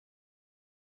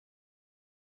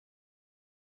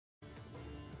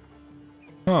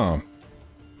Huh.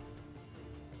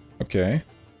 Okay.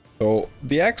 So,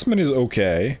 the X-Men is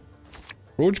okay.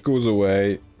 Roach goes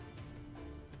away.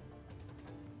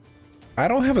 I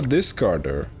don't have a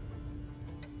discarder.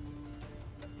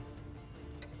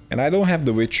 And I don't have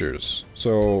the Witchers.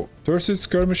 So, Thirsty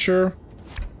Skirmisher,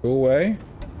 go away.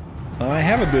 I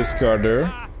have a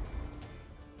discarder.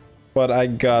 But I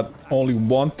got only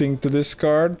one thing to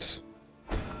discard.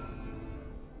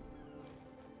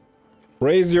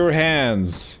 Raise your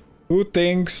hands. Who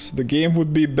thinks the game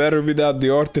would be better without the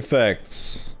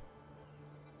artifacts?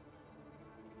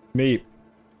 Me.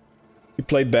 You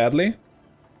played badly?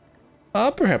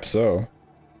 Perhaps so.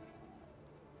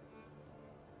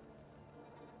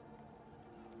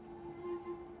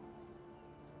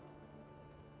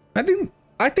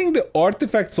 I think the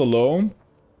artifacts alone,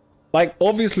 like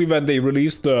obviously when they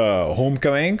released the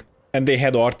Homecoming and they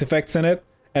had artifacts in it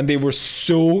and they were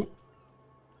so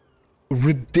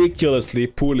ridiculously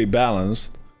poorly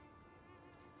balanced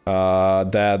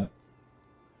that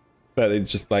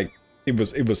it's just like it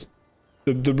was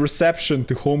the reception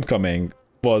to Homecoming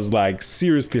was like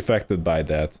seriously affected by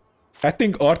that. I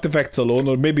think artifacts alone,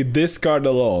 or maybe this card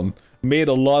alone, made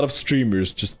a lot of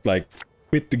streamers just like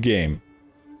quit the game.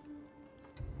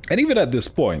 And even at this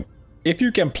point, if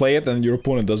you can play it and your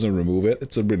opponent doesn't remove it,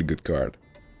 it's a really good card.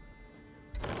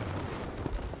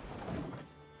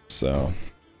 So,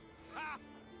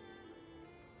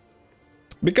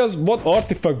 because what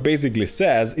artifact basically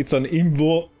says, it's an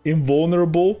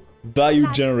invulnerable value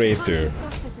generator.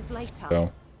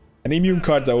 So, and immune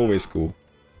cards are always cool.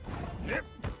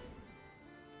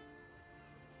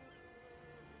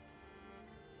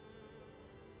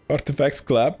 Artifacts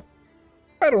clap.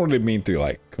 I don't really mean to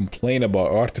like complain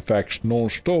about artifacts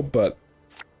non-stop, but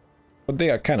they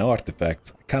are kind of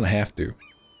artifacts. I kind of have to.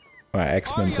 Alright,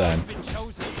 X-Men time.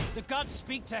 The gods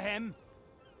speak to him.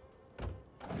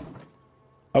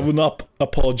 I would not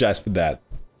apologize for that.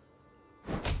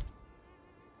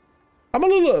 I'm a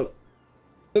little...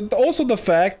 Also the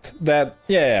fact that,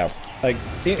 yeah, like,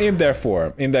 in their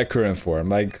form, in their current form,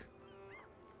 like...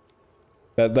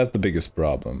 That's the biggest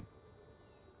problem.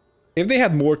 If they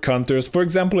had more counters, for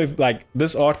example, if like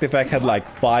this artifact had like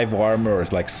 5 armor or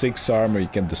like 6 armor, you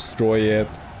can destroy it,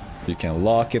 you can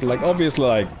lock it, like obviously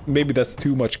like maybe that's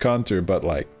too much counter, but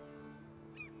like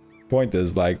point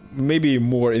is like maybe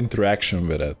more interaction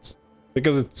with it,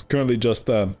 because it's currently just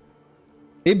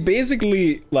it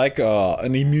basically like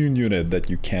an immune unit that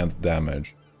you can't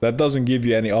damage, that doesn't give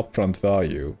you any upfront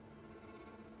value.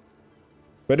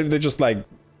 But if they just like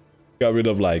got rid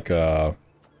of like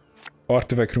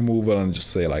artifact removal and just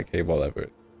say like, hey, whatever,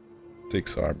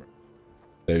 6 armor,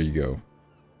 there you go.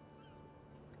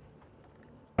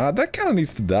 That kind of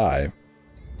needs to die.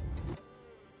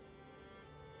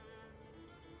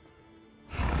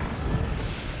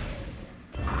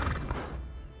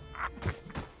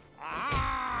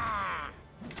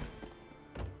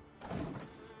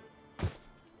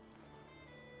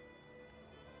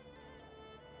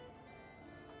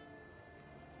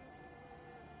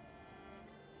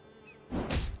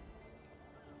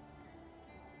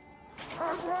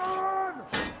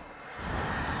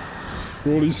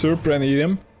 Roll usurper and eat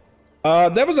him.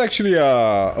 That was actually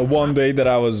a one day that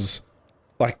I was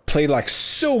like played like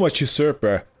so much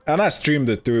usurper, and I streamed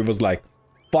it too. It was like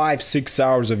 5-6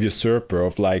 hours of usurper,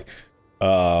 of like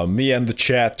me and the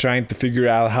chat trying to figure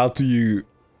out how to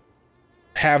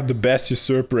have the best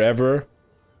usurper ever.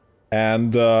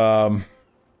 And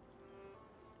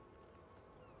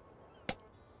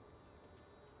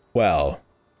well,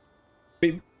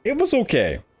 it was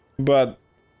okay, but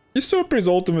usurper is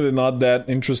ultimately not that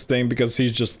interesting because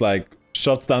he's just like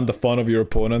shuts down the fun of your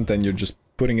opponent, and you're just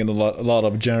putting in a lot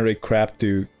of generate crap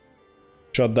to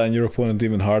shut down your opponent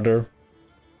even harder.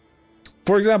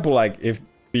 For example, like if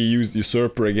we used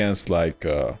usurper against like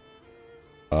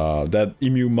that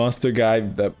immune monster guy,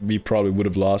 that we probably would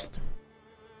have lost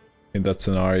in that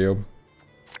scenario.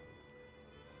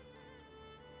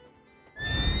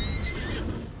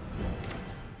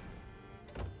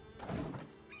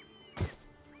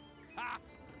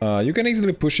 You can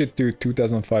easily push it to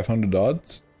 2,500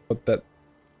 odds, but that...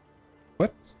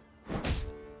 What?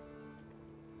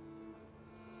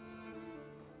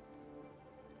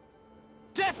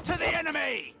 Death to the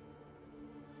enemy!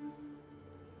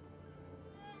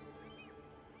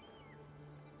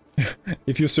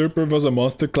 If Usurper was a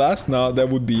monster class, now that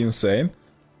would be insane.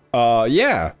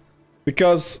 Yeah,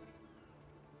 because...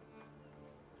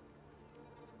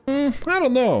 I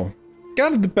don't know.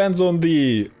 Kinda depends on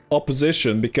the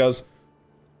opposition, because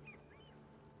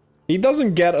he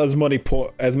doesn't get as many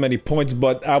points,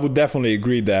 but I would definitely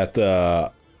agree that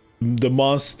the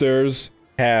monsters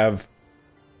have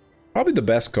probably the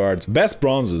best cards. Best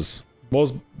bronzes.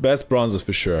 Best bronzes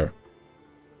for sure.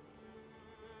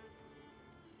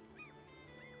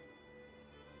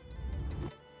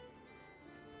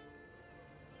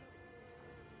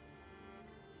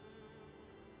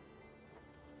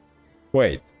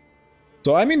 Wait.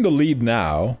 So I'm in the lead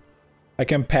now. I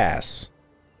can pass.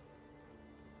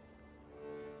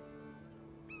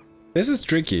 This is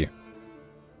tricky.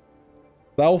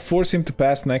 That will force him to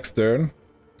pass next turn.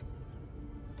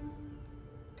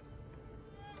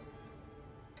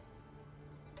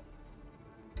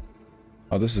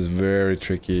 Oh, this is very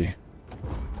tricky.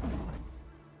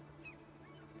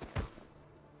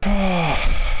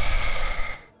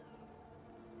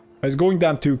 He's going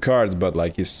down 2 cards, but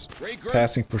like he's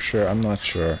passing for sure. I'm not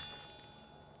sure.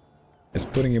 He's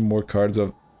putting in more cards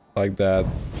up like that.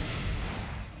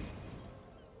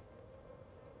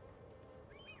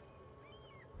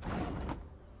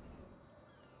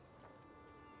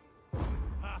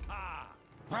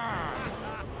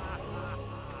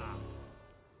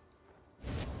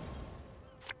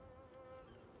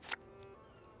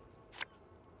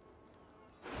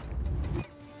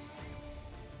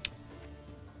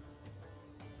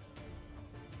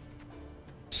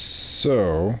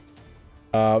 So,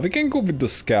 we can go with the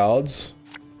Scouts.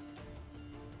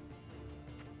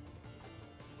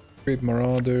 Great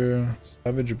Marauder,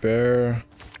 Savage Bear.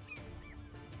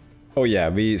 Oh yeah,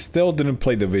 we still didn't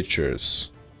play the Witchers,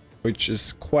 which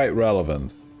is quite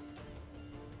relevant.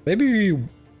 Maybe we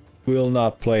will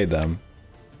not play them.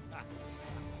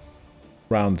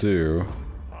 Round 2.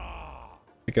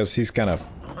 Because he's kind of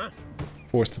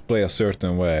forced to play a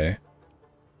certain way.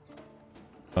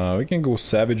 We can go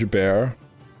Savage Bear,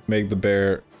 make the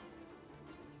bear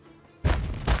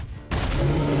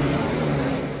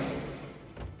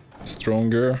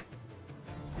stronger.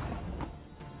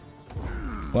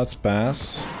 Let's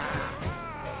pass.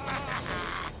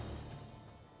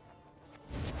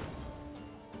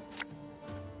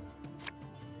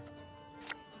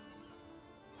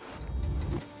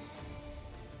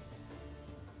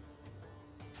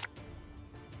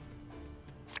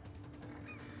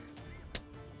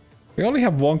 We only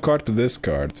have 1 card to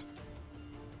discard,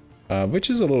 which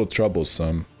is a little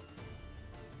troublesome.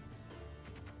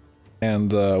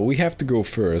 And we have to go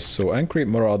first, so Ancient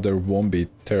Marauder won't be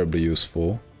terribly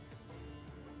useful.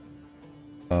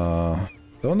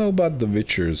 Don't know about the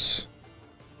Witchers.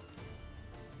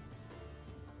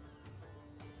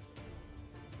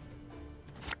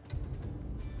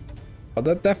 But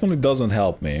that definitely doesn't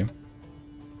help me.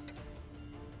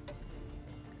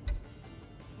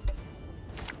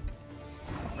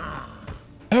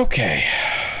 Okay.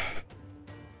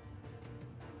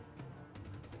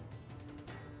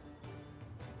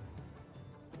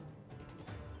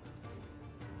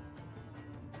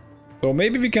 So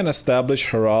maybe we can establish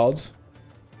Herald.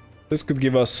 This could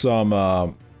give us some...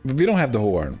 we don't have the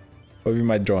horn, but we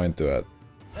might draw into it.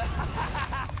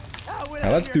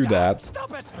 Now let's do that.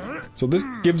 So this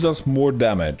gives us more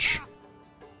damage.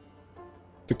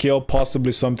 To kill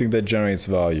possibly something that generates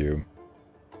value.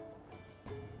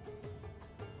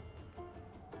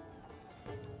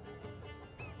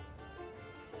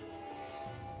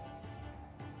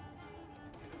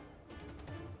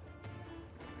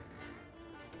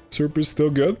 Usurper is still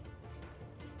good.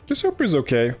 Usurper is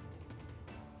okay.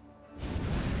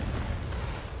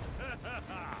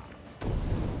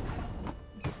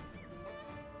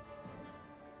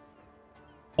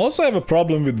 Also, I have a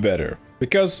problem with Vetter,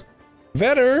 because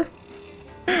Vetter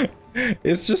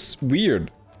is just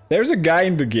weird. There's a guy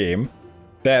in the game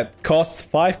that costs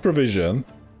 5 provision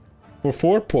for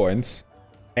 4 points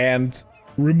and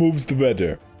removes the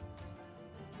Vetter.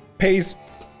 Pays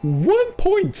 1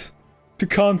 point to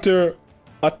counter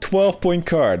a 12-point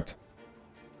card.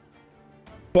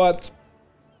 But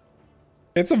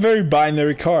it's a very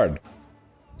binary card.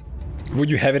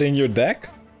 Would you have it in your deck?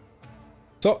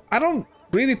 So I don't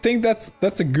really think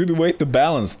that's a good way to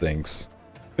balance things.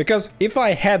 Because if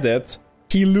I had it,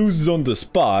 he loses on the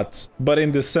spot, but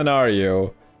in this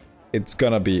scenario, it's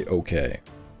gonna be okay.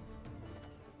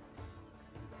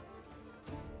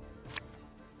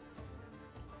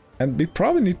 And we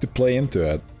probably need to play into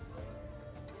it.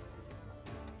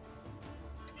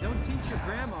 Don't teach your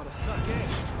grandma to suck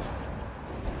eggs.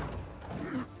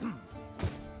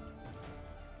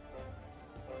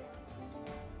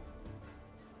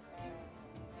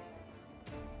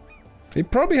 He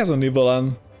probably has an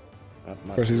Evelyn.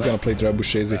 Of course, he's gonna play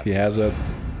Trebuchets if he has it.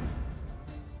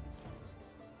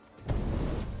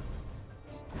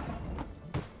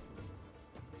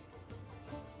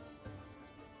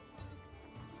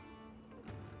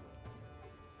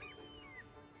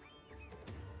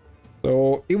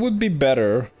 So it would be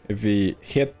better if we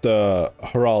hit the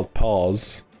Herald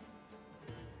pause.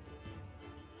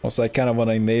 Also, I kind of want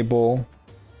to enable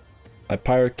my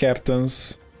pirate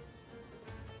captains,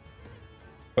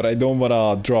 but I don't want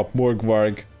to drop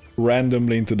Morgvarg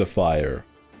randomly into the fire.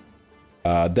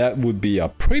 That would be a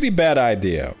pretty bad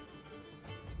idea.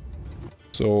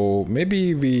 So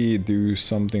maybe we do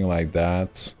something like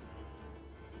that.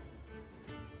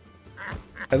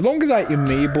 As long as I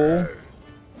enable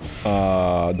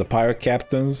the pirate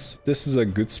captains, this is a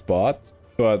good spot,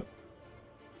 but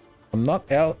I'm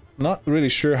not really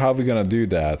sure how we're gonna do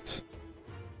that.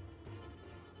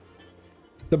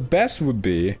 The best would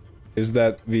be is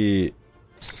that we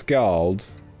scald.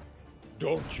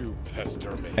 Don't you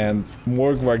pester me. And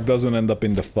Morgvarg doesn't end up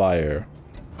in the fire.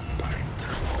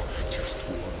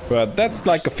 But that's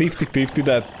like a 50-50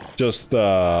 that just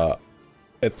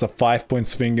it's a 5-point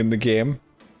swing in the game.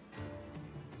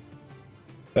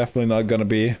 Definitely not gonna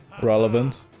be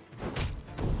relevant.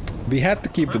 We had to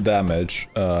keep the damage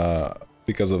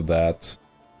because of that.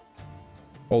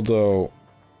 Although,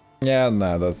 yeah,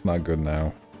 nah, that's not good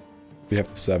now. We have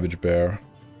to Savage Bear.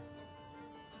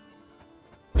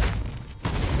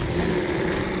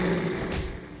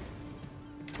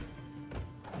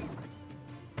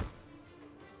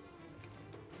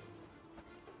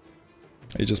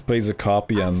 He just plays a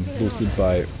copy and boosts it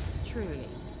by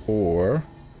 4.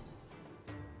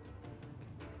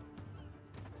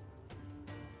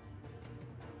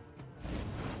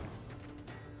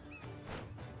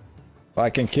 I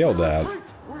can kill that.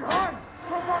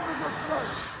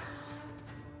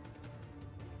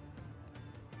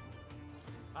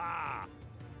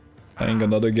 Hang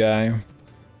another guy.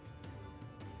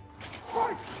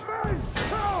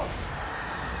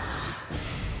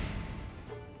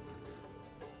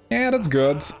 Yeah, that's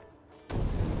good.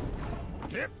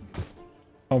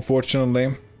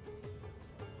 Unfortunately.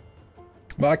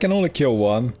 But I can only kill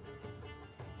one.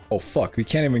 Oh fuck, we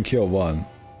can't even kill one.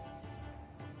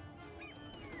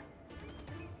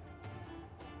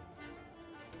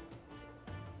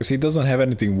 Because he doesn't have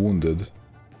anything wounded.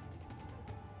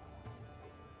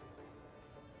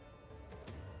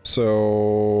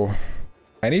 So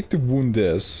I need to wound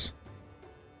this.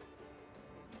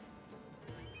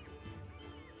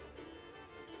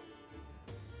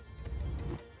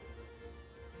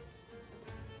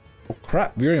 Oh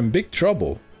crap, we're in big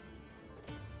trouble.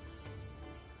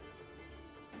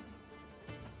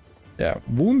 Yeah,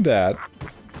 wound that.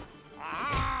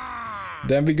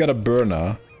 Then we got a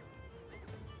burner.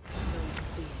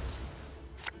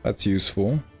 That's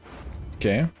useful.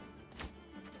 Okay.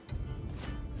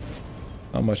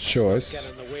 Not much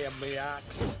choice.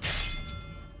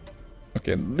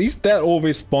 Okay, at least that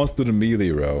always spawns to the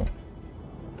melee row.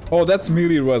 Oh, that's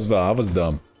melee row as well. I was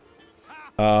dumb.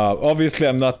 Obviously,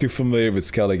 I'm not too familiar with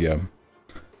Skellige.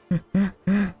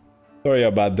 Sorry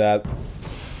about that.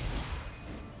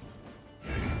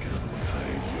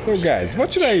 So guys,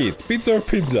 what should I eat? Pizza or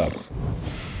pizza?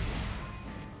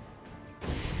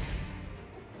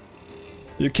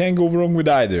 You can't go wrong with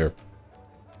either.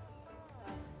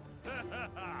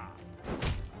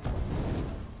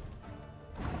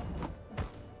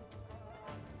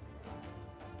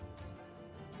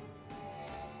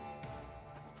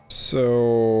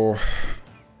 So...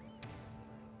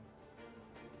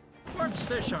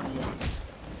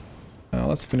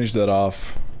 let's finish that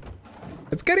off.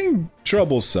 It's getting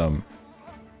troublesome.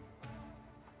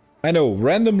 I know,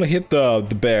 randomly hit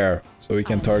the bear so we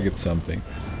can target something.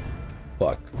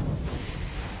 Fuck.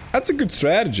 That's a good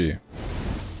strategy.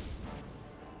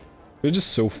 We're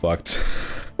just so fucked.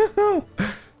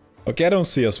 Okay, I don't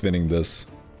see us winning this.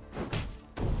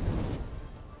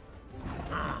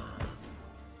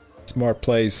 Smart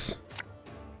place.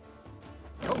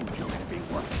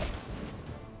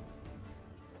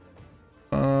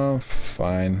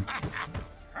 Fine.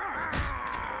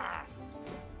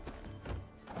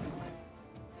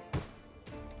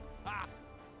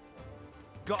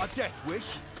 Got a death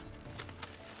wish?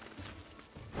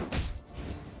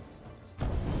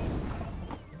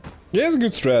 Yeah, it's a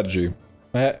good strategy.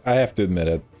 I have to admit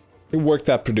it. It worked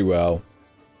out pretty well.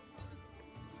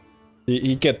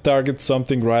 He can target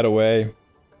something right away.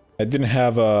 I didn't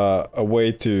have a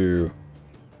way to...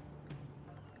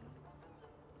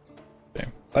 Okay.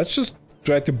 Let's just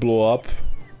try to blow up.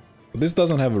 But this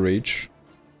doesn't have a reach.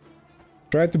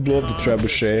 Try to blow up the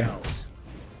trebuchet.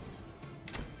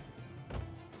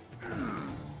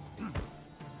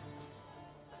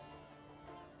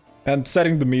 And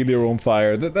setting the meteor on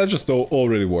fire, that just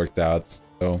already worked out.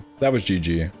 So, that was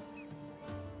GG.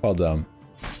 Well done.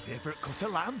 Favorite cut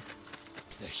of lamb?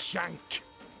 The shank.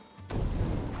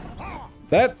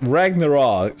 That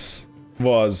Ragnarok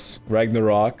was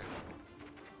Ragnarok.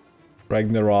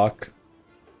 Roog.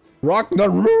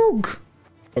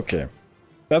 Okay,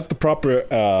 that's the proper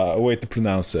way to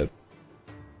pronounce it.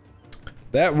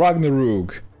 That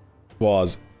Roog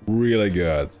was really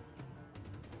good.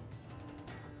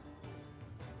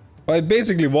 Well, it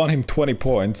basically won him 20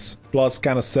 points, plus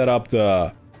kind of set up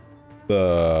the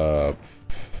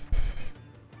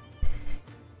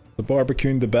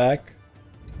barbecue in the back.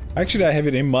 Actually, I have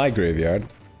it in my graveyard.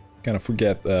 Kind of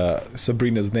forget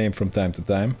Sabrina's name from time to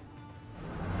time.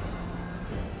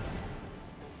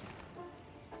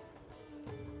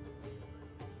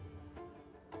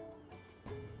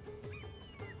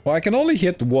 Well, I can only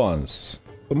hit once,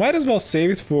 so might as well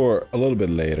save it for a little bit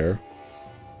later.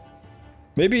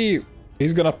 Maybe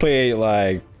he's gonna play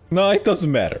like... No, it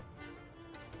doesn't matter.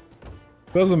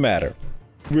 Doesn't matter.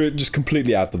 We're just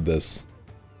completely out of this.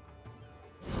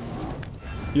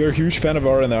 You're a huge fan of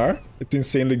R&R? It's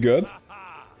insanely good.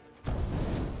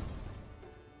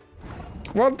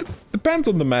 Well, depends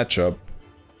on the matchup.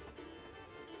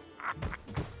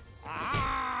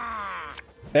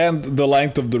 And the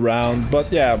length of the round, but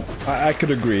yeah, I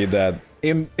could agree that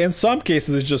in some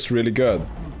cases it's just really good.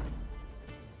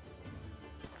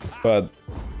 But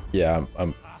yeah,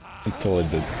 I'm totally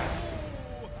dead.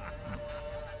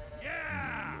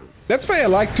 That's why I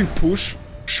like to push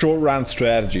short round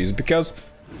strategies, because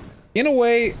in a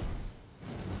way,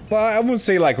 well, I wouldn't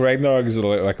say like Ragnarok is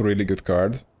like a really good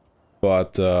card,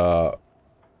 but the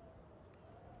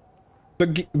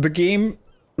game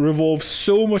revolves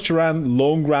so much around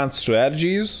long round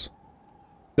strategies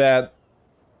that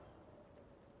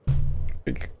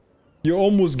like, you're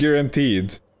almost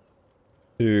guaranteed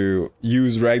to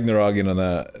use Ragnarok in an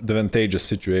advantageous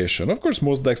situation. Of course,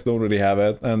 most decks don't really have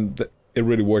it, and it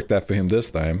really worked out for him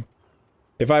this time.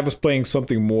 If I was playing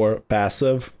something more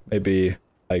passive, maybe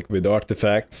like with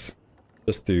artifacts,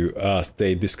 just to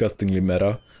stay disgustingly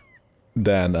meta,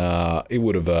 then it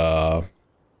would have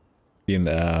been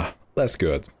less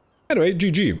good. Anyway,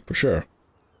 GG for sure.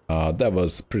 That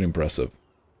was pretty impressive.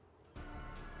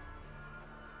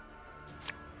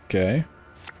 Okay.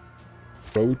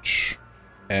 Approach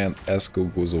and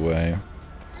Esco goes away.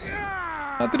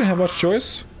 I didn't have much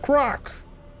choice. Crach!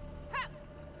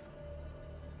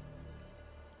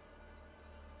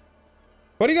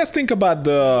 What do you guys think about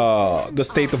the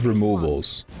state of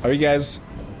removals? Are you guys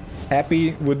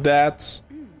happy with that?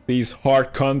 These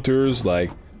hard counters,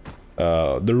 like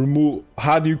how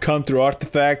do you counter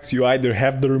artifacts? You either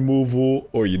have the removal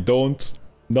or you don't.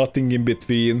 Nothing in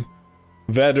between.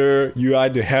 Whether you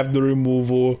either have the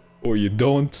removal or you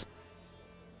don't.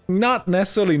 Not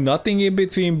necessarily nothing in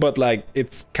between, but like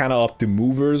it's kind of up to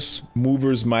movers.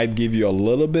 Movers might give you a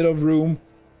little bit of room,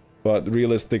 but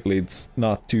realistically it's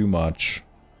not too much.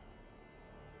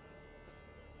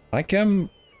 I can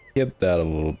hit that a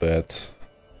little bit.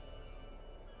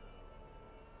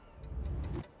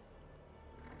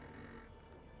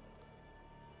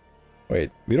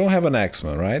 Wait, we don't have an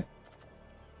Axeman, right?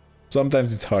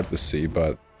 Sometimes it's hard to see,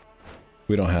 but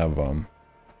we don't have one.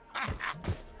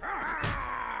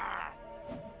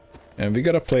 And we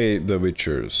gotta play the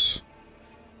Witchers.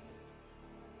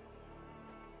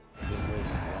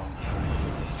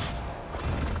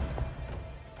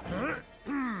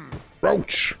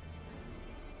 Roach!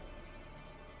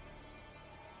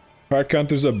 Hard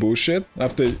counters are bullshit.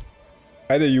 After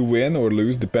either you win or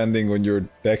lose depending on your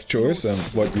deck choice and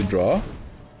what you draw.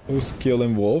 No skill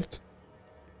involved.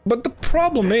 But the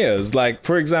problem is, like,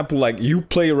 for example, like you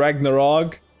play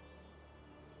Ragnarok,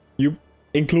 you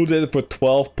included it for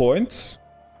 12 points,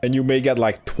 and you may get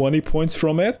like 20 points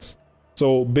from it.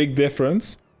 So big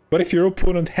difference. But if your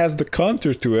opponent has the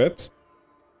counter to it,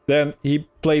 then he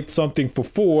played something for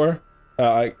 4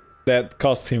 that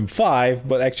costs him 5,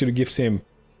 but actually gives him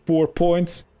 4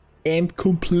 points and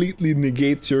completely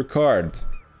negates your card.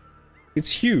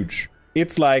 It's huge.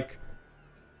 It's like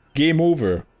game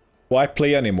over. Why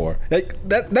play anymore? Like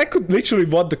that could literally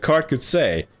what the card could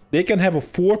say. They can have a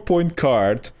 4-point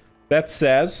card that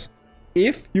says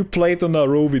if you play it on a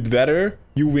row with Weather,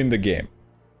 you win the game.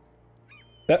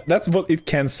 That's what it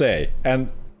can say.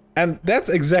 And that's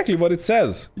exactly what it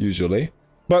says usually.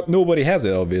 But nobody has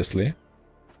it, obviously.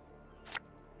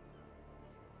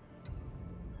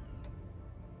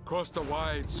 Across the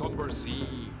wide, somber sea,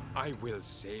 I will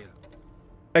sail.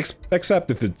 Except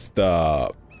if it's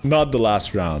not the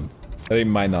last round. Then it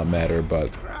might not matter, but...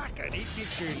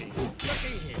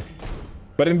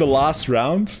 But in the last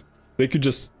round, they could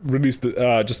just release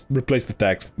the just replace the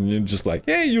text, and you're just like,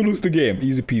 hey, you lose the game,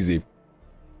 easy peasy.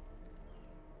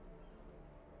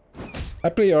 I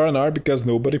play R&R because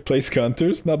nobody plays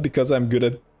counters, not because I'm good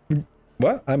at...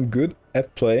 What? I'm good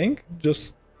at playing?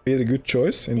 Just made a good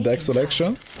choice in deck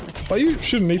selection? Well, you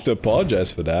shouldn't need to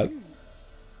apologize for that.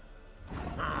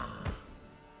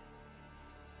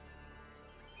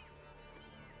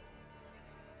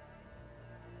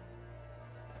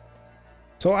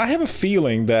 So I have a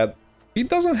feeling that he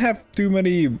doesn't have too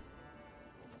many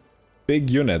big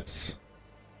units.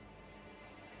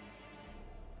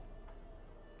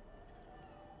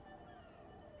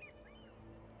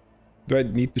 Do I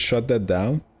need to shut that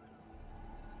down?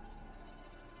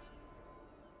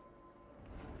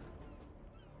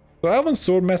 So Elven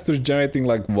Swordmaster is generating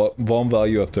like one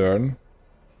value a turn.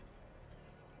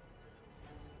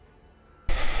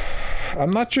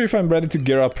 I'm not sure if I'm ready to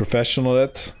gear up professional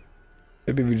yet.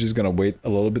 Maybe we're just gonna wait a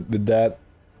little bit with that.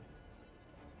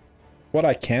 What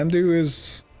I can do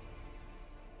is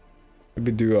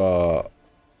maybe do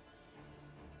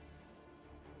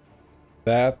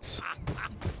that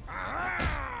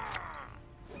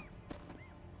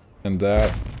and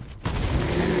that.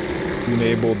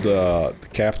 Enable the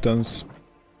captains.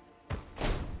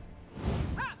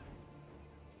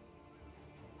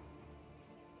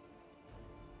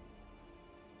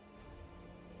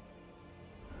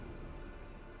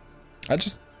 I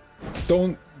just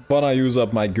don't wanna use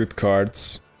up my good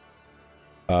cards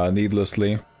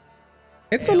needlessly.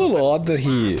 It's a little odd that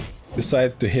he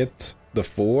decided to hit the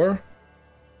 4.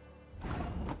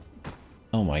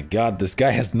 Oh my god, this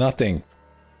guy has nothing.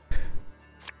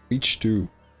 Reach 2.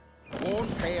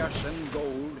 Won't pay us in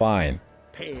gold. Fine.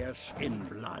 Pay us in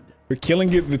blood. We're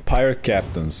killing it with pirate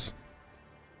captains.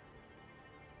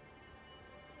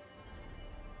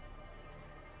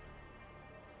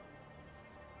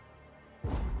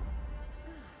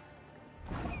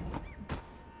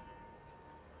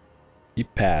 He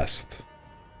passed.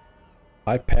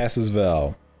 I pass as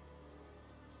well.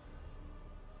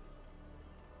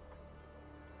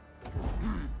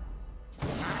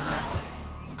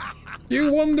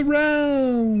 You won the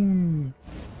round!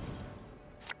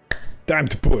 Time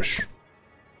to push.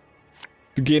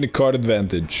 To gain a card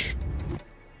advantage.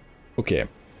 Okay.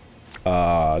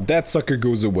 That sucker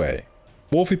goes away.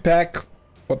 Wolfie pack?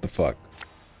 What the fuck?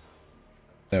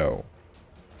 No.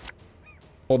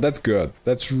 Oh, that's good.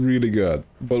 That's really good.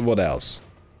 But what else?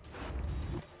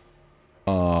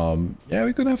 Yeah,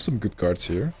 we could have some good cards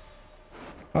here.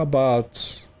 How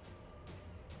about...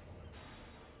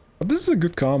 But this is a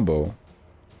good combo.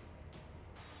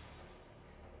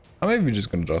 Or maybe we're just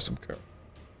gonna draw some cards.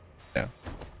 Yeah.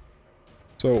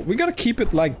 So, we gotta keep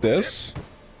it like this.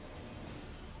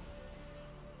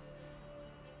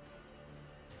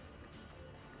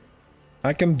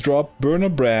 I can drop Burn a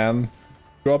Brand,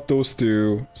 drop those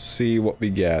two, see what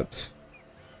we get.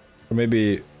 Or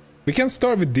maybe... We can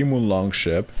start with Demon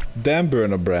Longship, then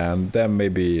Burn a Brand, then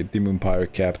maybe Demon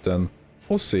Pirate Captain.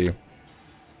 We'll see.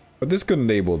 But this could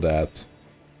enable that.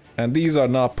 And these are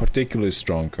not particularly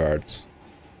strong cards.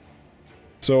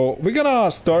 So, we're gonna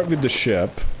start with the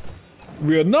ship.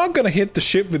 We are not gonna hit the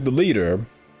ship with the leader.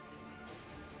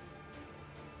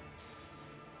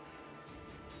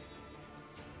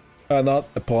 Not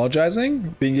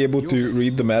apologizing. Being able to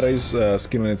read the meta is a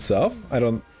skill in itself. I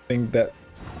don't think that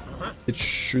it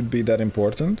should be that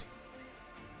important.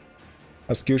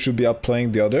 A skill should be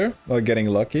outplaying the other, not getting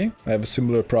lucky. I have a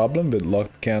similar problem with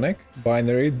luck mechanic.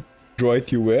 Binary, draw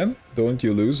it, you win. Don't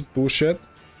you lose. Bullshit.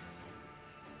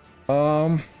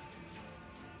 I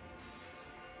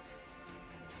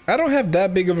don't have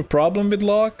that big of a problem with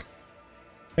lock.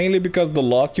 Mainly because the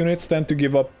lock units tend to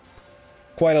give up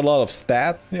quite a lot of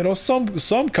stat. You know,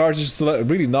 some cards are just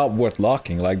really not worth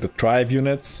locking, like the Thrive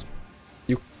units.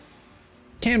 You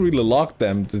can't really lock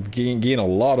them to gain a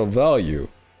lot of value.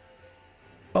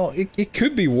 Well, it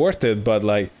could be worth it, but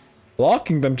like,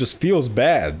 locking them just feels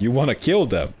bad. You want to kill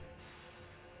them.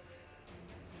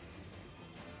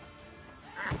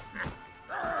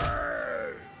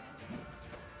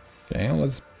 Okay,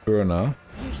 let's burn her.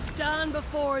 You stand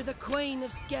before the Queen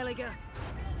of Skellige.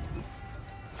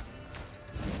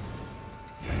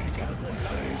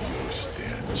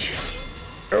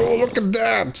 Oh, look at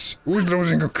that! Who's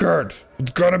losing a card?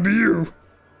 It's gotta be you!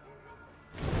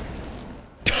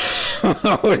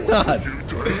 No, not!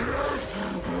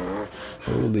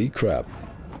 Holy crap.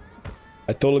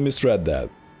 I totally misread that.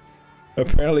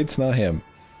 Apparently it's not him.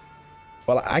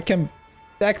 Well, I can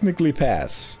technically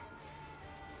pass.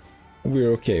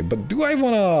 We're okay, but do I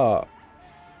wanna...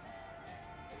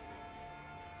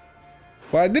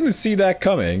 Well, I didn't see that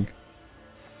coming.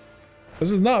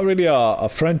 This is not really a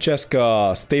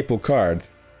Francesca staple card.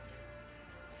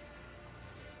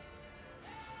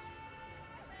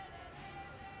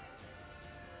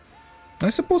 I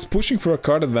suppose pushing for a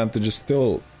card advantage is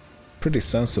still pretty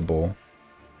sensible.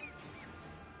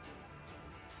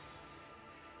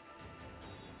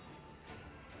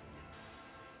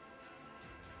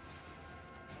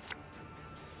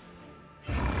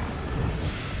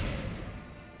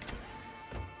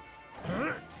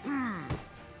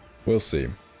 We'll see.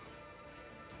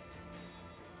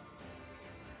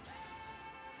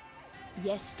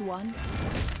 Yes, one.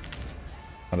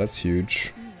 Oh, that's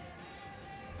huge.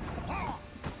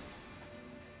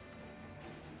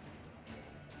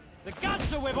 The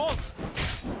gods are with us!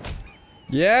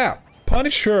 Yeah!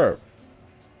 Punish her!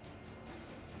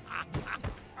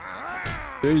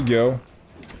 There you go.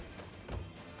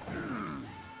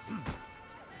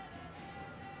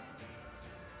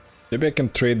 Maybe I can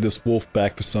trade this wolf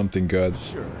back for something good.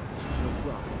 Sure, no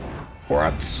problem.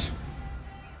 What?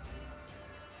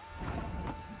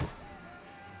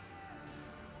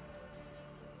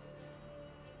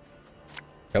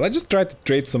 Well, I just tried to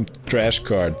trade some trash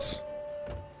cards.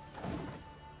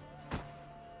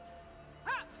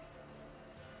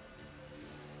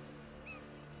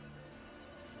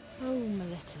 Oh, my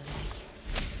little.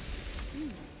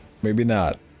 Maybe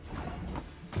not.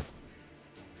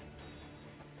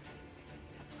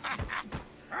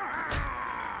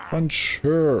 Punch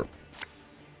her.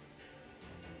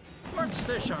 What's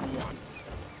this on one?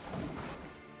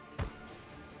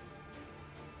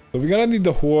 So we're gonna need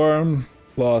the horn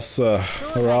plus Swords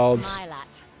I Herald. smile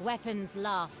at, weapons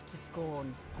laugh to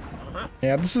scorn.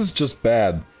 Yeah, this is just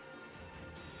bad.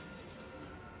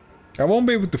 I won't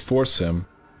be able to force him.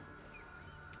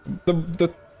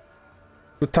 The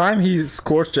time he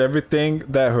scorched everything,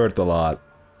 that hurt a lot.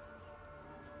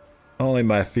 Only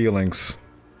my feelings.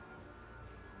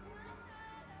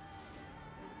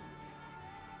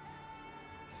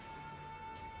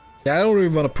 Yeah, I don't really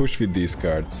want to push with these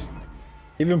cards.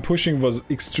 Even pushing was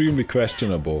extremely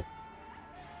questionable.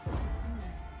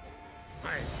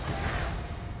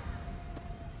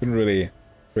 Couldn't really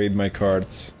trade my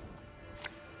cards.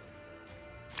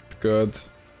 It's good.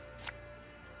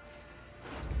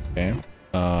 Okay.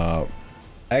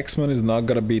 X-Men is not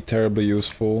gonna be terribly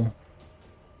useful.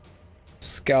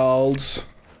 Scald.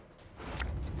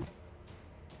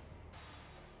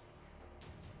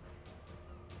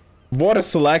 What a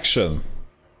selection.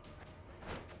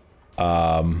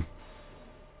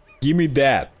 Give me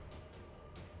that.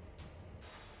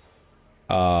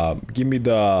 Give me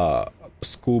the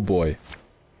schoolboy.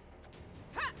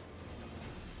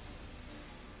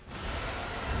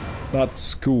 Not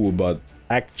school, but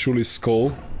actually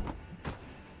skull.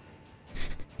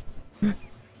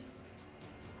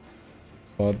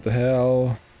 What the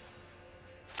hell?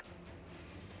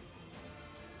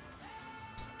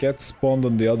 Get spawned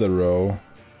on the other row.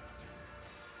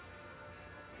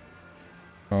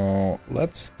 Oh,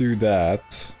 let's do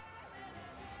that.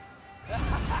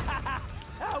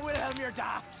 Wilhelm, you're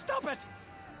daft! Stop it!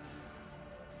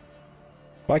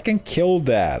 I can kill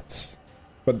that.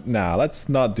 But nah, let's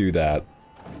not do that.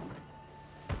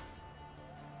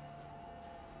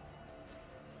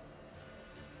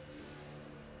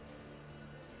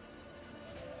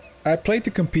 I play to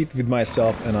compete with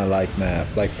myself and I like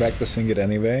math, like practicing it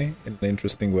anyway, in an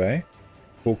interesting way.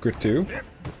 Poker too,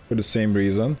 for the same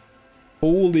reason.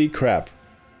 Holy crap.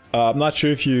 I'm not sure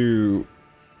if you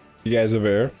guys are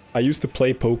aware. I used to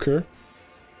play poker.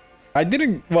 I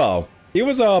didn't, well, it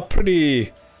was a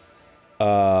pretty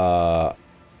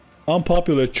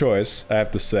unpopular choice, I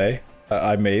have to say,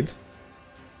 I made.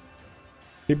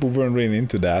 People weren't really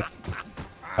into that.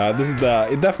 This is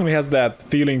it definitely has that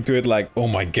feeling to it, like, oh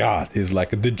my god, he's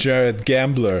like a degenerate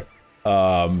gambler.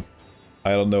 I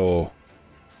don't know,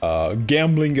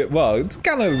 gambling, well, it's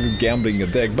kind of gambling a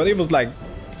deck, but it was like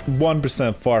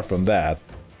 1% far from that.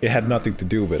 It had nothing to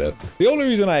do with it. The only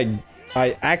reason I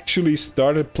actually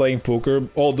started playing poker,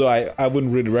 although I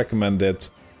wouldn't really recommend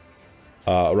it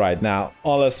right now,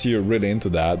 unless you're really into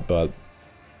that, but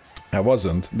I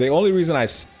wasn't. The only reason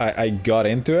I got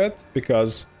into it,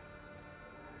 because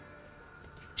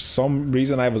for some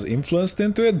reason I was influenced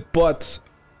into it, but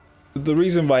the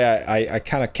reason why I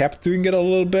kind of kept doing it a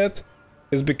little bit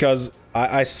is because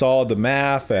I saw the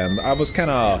math and I was kind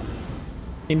of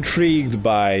intrigued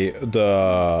by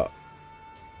the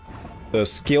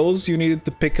skills you needed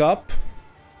to pick up.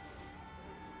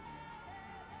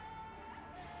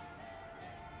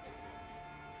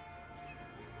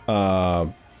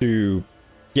 To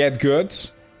get good,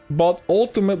 but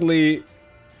ultimately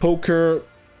poker,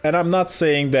 and I'm not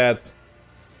saying that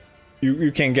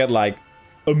you can get like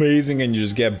amazing and you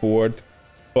just get bored,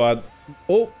 but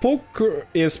poker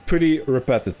is pretty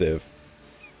repetitive.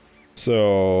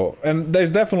 So, and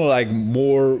there's definitely like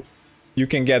more you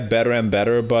can get better and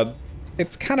better, but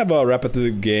it's kind of a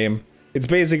repetitive game. It's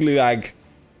basically like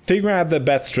figuring out the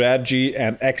best strategy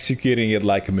and executing it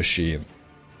like a machine.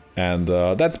 And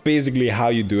that's basically how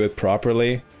you do it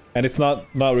properly. And it's not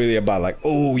really about like,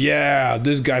 oh yeah,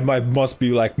 this guy must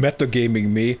be like metagaming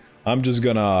me. I'm just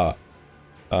gonna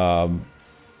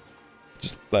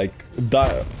just like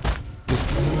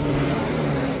just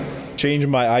change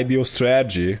my ideal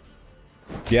strategy,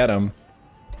 get him.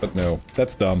 But no,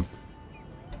 that's dumb.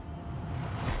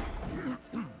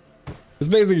 It's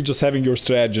basically just having your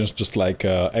strategy and just like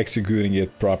executing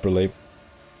it properly.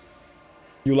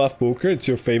 You love poker, it's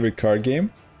your favorite card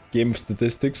game. Game of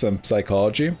statistics and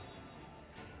psychology.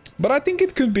 But I think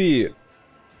it could be...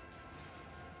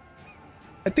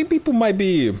 I think people might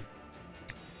be...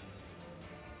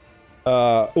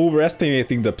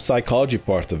 overestimating the psychology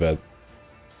part of it.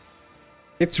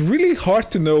 It's really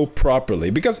hard to know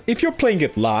properly, because if you're playing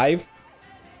it live,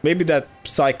 maybe that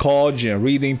psychology and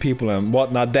reading people and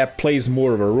whatnot, that plays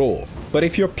more of a role. But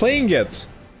if you're playing it...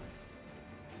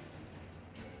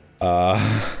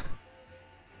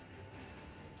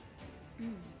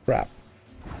 crap.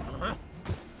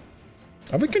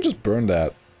 Oh, we can just burn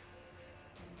that.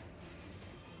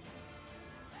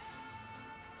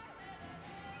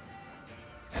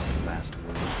 Last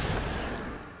word.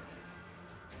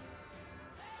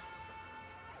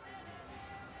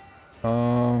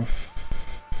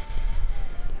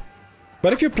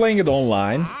 But if you're playing it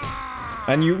online,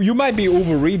 and you might be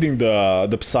overreading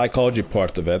the psychology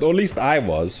part of it, or at least I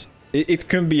was. It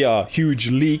can be a huge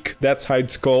leak, that's how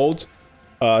it's called.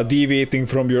 Deviating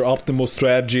from your optimal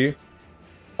strategy.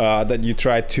 That you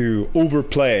try to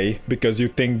overplay because you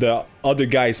think the other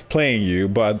guy is playing you,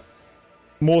 but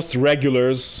most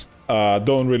regulars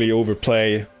don't really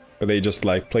overplay. They just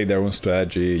like play their own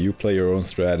strategy, you play your own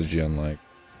strategy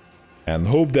and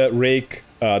hope that Ragh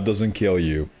doesn't kill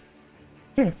you.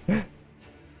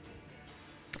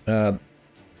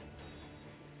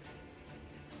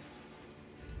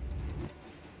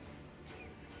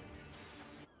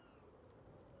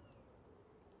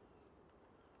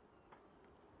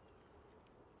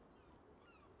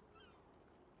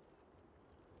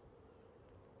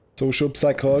 Social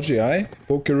psychology, aye?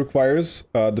 Poker requires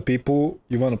the people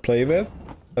you want to play with.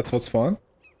 That's what's fun.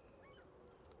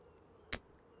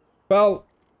 Well,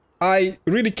 I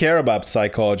really care about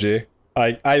psychology.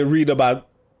 I read about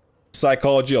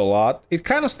psychology a lot. It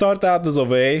kind of started out as a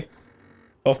way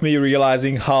of me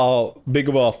realizing how big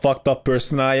of a fucked up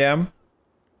person I am.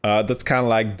 That's kind of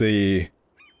like the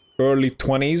early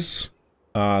 20s.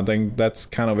 Then that's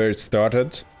kind of where it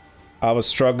started. I was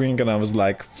struggling and I was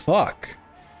like, fuck.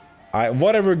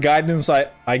 Whatever guidance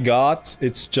I got,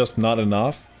 it's just not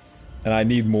enough. And I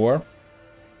need more.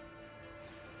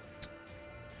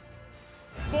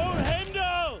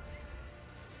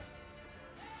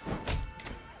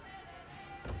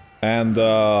 And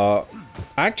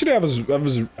actually I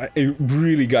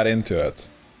really got into it.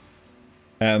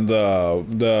 And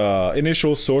the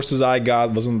initial sources I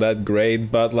got wasn't that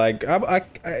great, but like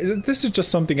this is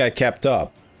just something I kept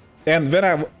up. And when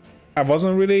I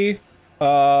wasn't really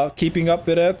keeping up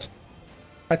with it,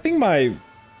 I think my...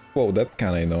 Whoa, that's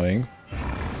kind of annoying.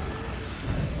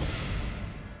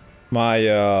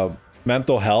 My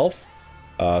mental health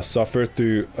suffered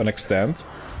to an extent.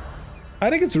 I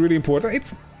think it's really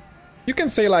important. You can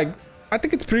say like, I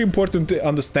think it's pretty important to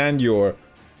understand your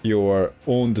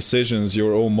own decisions,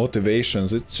 your own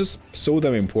motivations. It's just so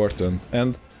damn important.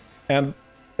 And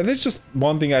it's just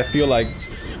one thing I feel like...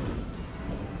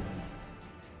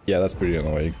 Yeah, that's pretty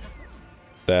annoying.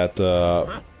 That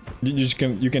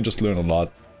you can just learn a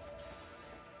lot.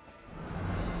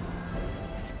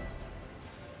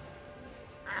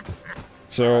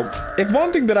 So if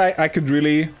one thing that I could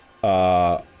really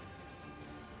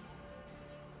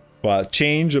well,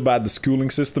 change about the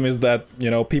schooling system is that, you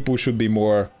know, people should be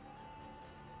more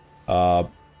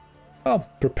well,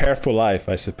 prepared for life,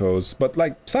 I suppose. But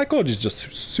like psychology is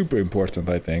just super important,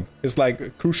 I think. It's like a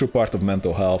crucial part of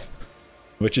mental health,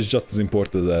 which is just as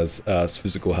important as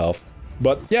physical health.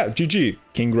 But yeah, GG,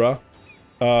 Kingra.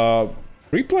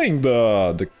 Replaying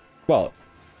the well,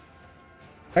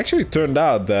 actually it turned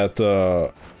out that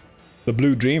the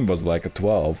Blue Dream was like a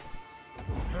 12.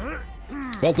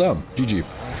 Well done, GG.